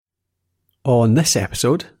On this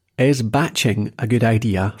episode, is batching a good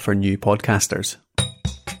idea for new podcasters?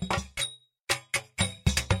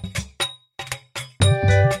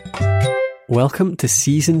 Welcome to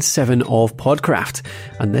Season 7 of Podcraft,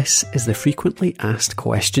 and this is the frequently asked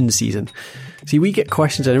questions season. See, we get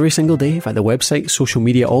questions in every single day via the website, social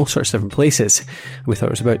media, all sorts of different places. We thought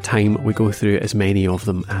it was about time we go through as many of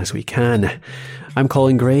them as we can. I'm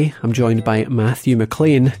Colin Gray, I'm joined by Matthew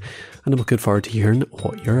McLean, and I'm looking forward to hearing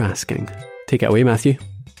what you're asking. Take it away, Matthew.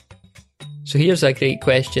 So here's a great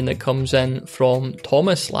question that comes in from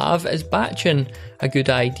Thomas Lav. Is batching a good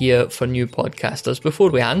idea for new podcasters? Before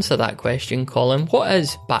we answer that question, Colin, what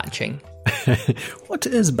is batching? What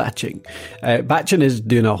is batching? Batching is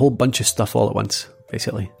doing a whole bunch of stuff all at once,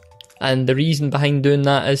 basically. And the reason behind doing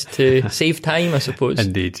that is to save time, I suppose.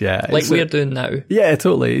 Indeed, yeah. Like we're doing now. Yeah,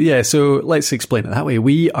 totally. Yeah, so let's explain it that way.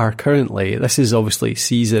 We are currently, this is obviously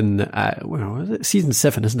season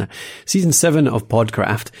 7, isn't it? Season 7 of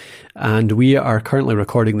Podcraft. And we are currently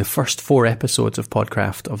recording the first 4 episodes of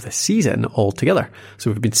Podcraft of this season all together. So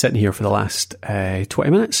we've been sitting here for the last 20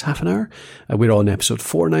 minutes, half an hour. We're on episode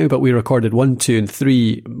 4 now, but we recorded 1, 2 and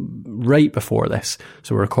 3 right before this.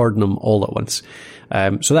 So we're recording them all at once.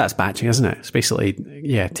 So that's batching, isn't it? It's basically,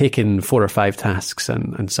 taking 4 or 5 tasks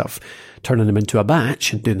and stuff, turning them into a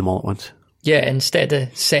batch and doing them all at once. Yeah, instead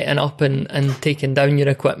of setting up and taking down your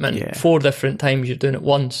equipment 4 different times, you're doing it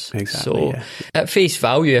once. Exactly. So at face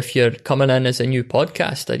value, if you're coming in as a new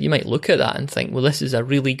podcaster, you might look at that and think, well, this is a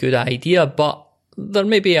really good idea, but there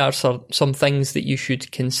maybe are some things that you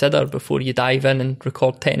should consider before you dive in and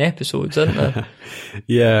record 10 episodes, aren't there?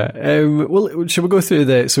 Well, should we go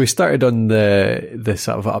through so we started on the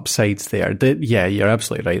sort of upsides there. You're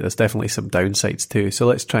absolutely right. There's definitely some downsides too. So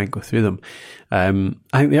let's try and go through them. I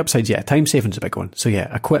think the upsides, time saving's a big one. So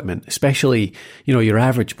equipment, especially, your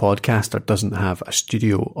average podcaster doesn't have a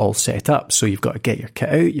studio all set up. So you've got to get your kit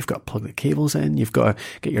out, you've got to plug the cables in, you've got to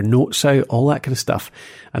get your notes out, all that kind of stuff.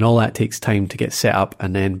 And all that takes time to get set up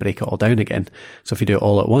and then break it all down again. So if you do it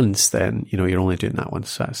all at once, then, you're only doing that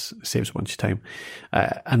once. So that saves a bunch of time.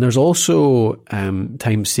 And there's also,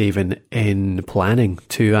 time saving in planning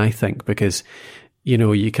too, I think, because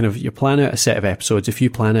you plan out a set of episodes. If you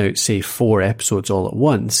plan out, say, 4 episodes all at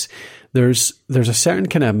once, there's a certain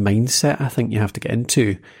kind of mindset I think you have to get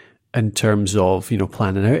into in terms of,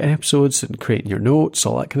 planning out episodes and creating your notes,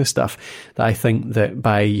 all that kind of stuff, that I think that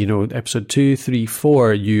by, episode 2, 3,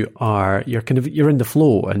 4, you're in the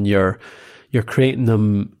flow and you're creating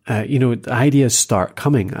them, the ideas start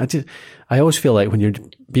coming. I always feel like when you're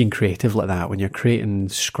being creative like that, when you're creating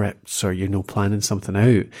scripts or, planning something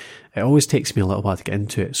out, it always takes me a little while to get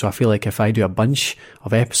into it. So I feel like if I do a bunch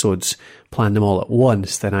of episodes, plan them all at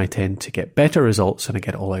once, then I tend to get better results and I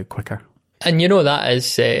get it all out quicker. And that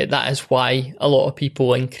is why a lot of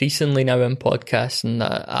people increasingly now in podcasting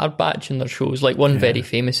are batching their shows. Like one very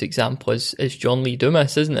famous example is John Lee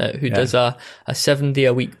Dumas, isn't it? Who does a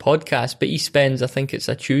 7-day-a-week podcast, but he spends, I think it's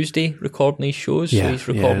a Tuesday, recording his shows. So he's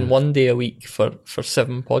recording 1 day a week for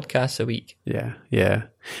 7 podcasts a week. Yeah.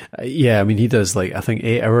 I mean, he does I think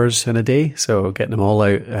 8 hours in a day. So getting them all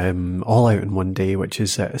out in 1 day, which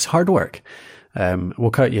is, it's hard work. I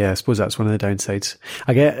suppose that's one of the downsides.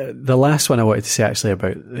 I get the last one I wanted to say actually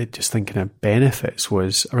about just thinking of benefits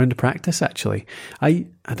was around the practice actually. I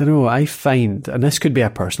don't know, I find, and this could be a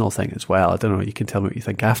personal thing as well, I don't know, you can tell me what you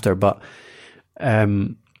think after, but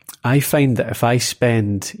I find that if I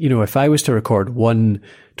spend, if I was to record one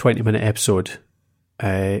 20-minute episode, how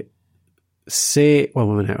am I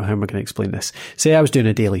going to explain this? Say I was doing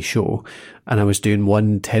a daily show and I was doing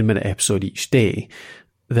one 10-minute episode each day,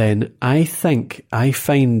 then I think I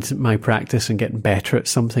find my practice and getting better at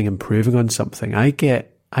something, improving on something, I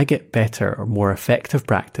get better or more effective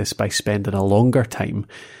practice by spending a longer time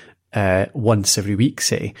once every week,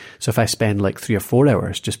 say. So if I spend 3 or 4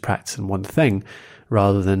 hours just practicing one thing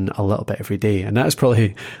rather than a little bit every day. And that's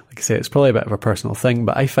probably, like I say, it's probably a bit of a personal thing,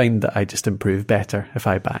 but I find that I just improve better if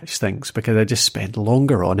I batch things because I just spend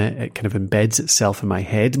longer on it. It kind of embeds itself in my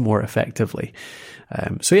head more effectively.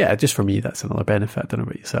 Just for me, that's another benefit. I don't know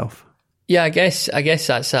about yourself. Yeah, I guess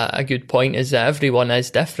that's a good point, is that everyone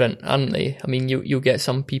is different, aren't they? I mean, you'll get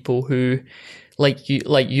some people who, like you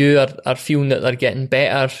are feeling that they're getting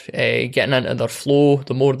better, getting into their flow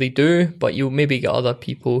the more they do, but you'll maybe get other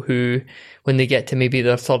people who, when they get to maybe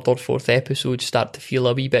their 3rd or 4th episode, start to feel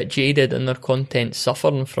a wee bit jaded and their content's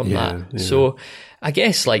suffering from that. Yeah. So I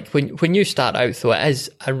guess when you start out though, it is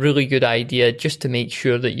a really good idea just to make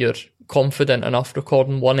sure that you're confident enough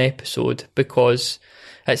recording one episode, because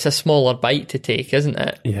it's a smaller bite to take, isn't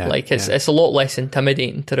it? Yeah, like it's a lot less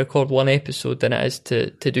intimidating to record one episode than it is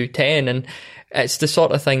to do 10, and it's the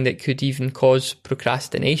sort of thing that could even cause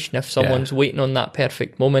procrastination if someone's waiting on that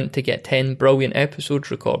perfect moment to get 10 brilliant episodes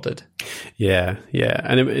recorded. Yeah,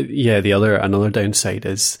 and another downside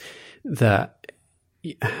is that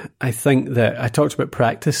I think that I talked about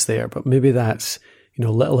practice there, but maybe that's,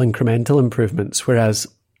 little incremental improvements, whereas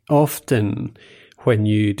often when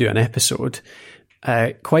you do an episode,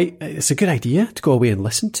 it's a good idea to go away and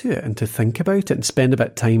listen to it and to think about it and spend a bit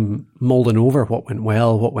of time mulling over what went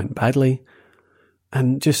well, what went badly,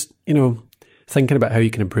 and just, thinking about how you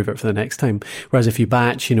can improve it for the next time. Whereas if you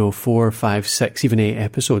batch, 4, 5, 6, even 8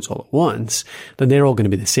 episodes all at once, then they're all going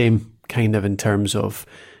to be the same kind of in terms of,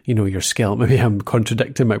 your skill. Maybe I'm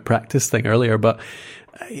contradicting my practice thing earlier, but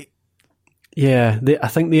I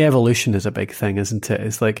think the evolution is a big thing, isn't it?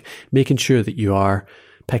 It's like making sure that you are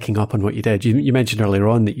picking up on what you did. You mentioned earlier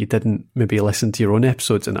on that you didn't maybe listen to your own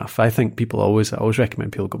episodes enough. I think I always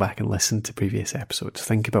recommend people go back and listen to previous episodes,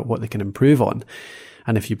 think about what they can improve on.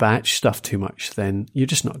 And if you batch stuff too much, then you're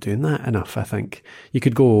just not doing that enough, I think. You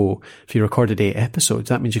could go, if you recorded 8 episodes,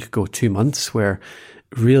 that means you could go 2 months where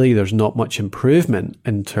really there's not much improvement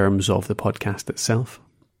in terms of the podcast itself.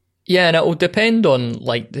 Yeah, and it will depend on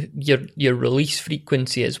your release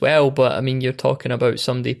frequency as well. But I mean, you're talking about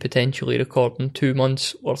somebody potentially recording 2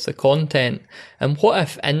 months worth of content. And what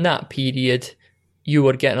if in that period you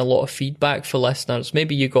were getting a lot of feedback for listeners?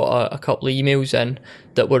 Maybe you got a couple of emails in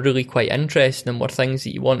that were really quite interesting and were things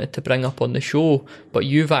that you wanted to bring up on the show, but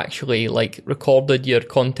you've actually recorded your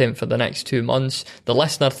content for the next 2 months. The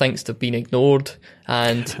listener thinks they've been ignored,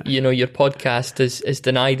 and your podcast is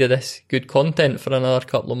denied of this good content for another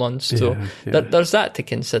couple of months. So there's that to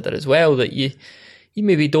consider as well, that you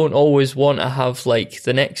maybe don't always want to have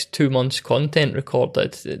the next 2 months content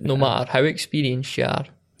recorded, no matter how experienced you are.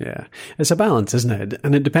 Yeah, it's a balance, isn't it?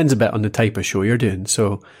 And it depends a bit on the type of show you're doing.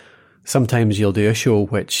 So sometimes you'll do a show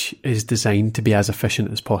which is designed to be as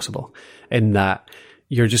efficient as possible, in that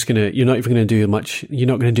you're not even going to do much, you're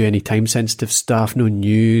not going to do any time sensitive stuff, no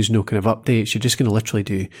news, no kind of updates. You're just going to literally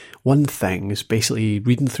do one thing, is basically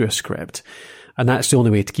reading through a script. And that's the only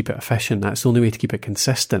way to keep it efficient. That's the only way to keep it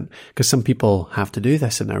consistent, because some people have to do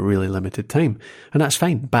this in a really limited time, and that's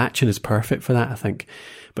fine. Batching is perfect for that, I think.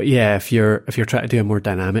 But yeah, if you're trying to do a more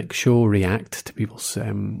dynamic show, react to people's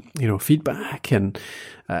feedback and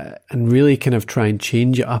really kind of try and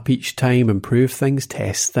change it up each time, improve things,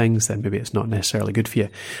 test things, then maybe it's not necessarily good for you.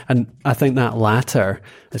 And I think that latter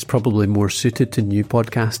is probably more suited to new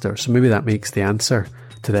podcasters. So maybe that makes the answer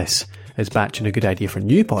to this. Is batching a good idea for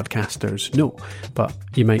new podcasters? No, but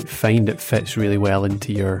you might find it fits really well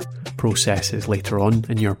into your processes later on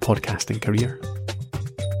in your podcasting career.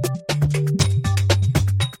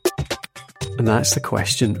 And that's the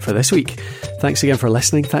question for this week. Thanks again for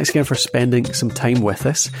listening. Thanks again for spending some time with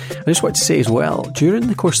us. I just want to say as well, during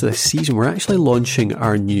the course of this season, we're actually launching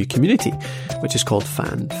our new community, which is called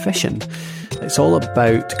Fan Fishing. It's all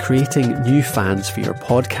about creating new fans for your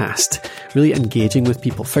podcast, really engaging with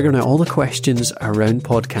people, figuring out all the questions around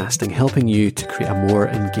podcasting, helping you to create a more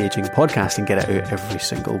engaging podcast and get it out every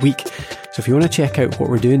single week. So if you want to check out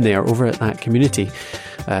what we're doing there over at that community,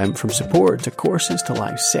 from support to courses to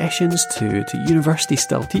live sessions to university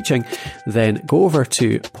style teaching, then go over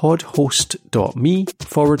to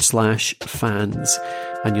podhost.me/fans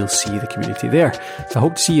and you'll see the community there. So I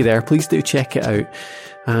hope to see you there. Please do check it out.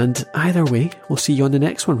 And either way, we'll see you on the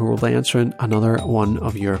next one, where we'll be answering another one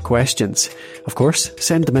of your questions. Of course,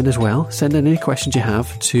 send them in as well. Send in any questions you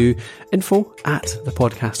have to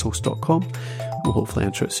info@thepodcasthost.com. We'll hopefully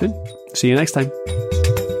answer it soon. See you next time.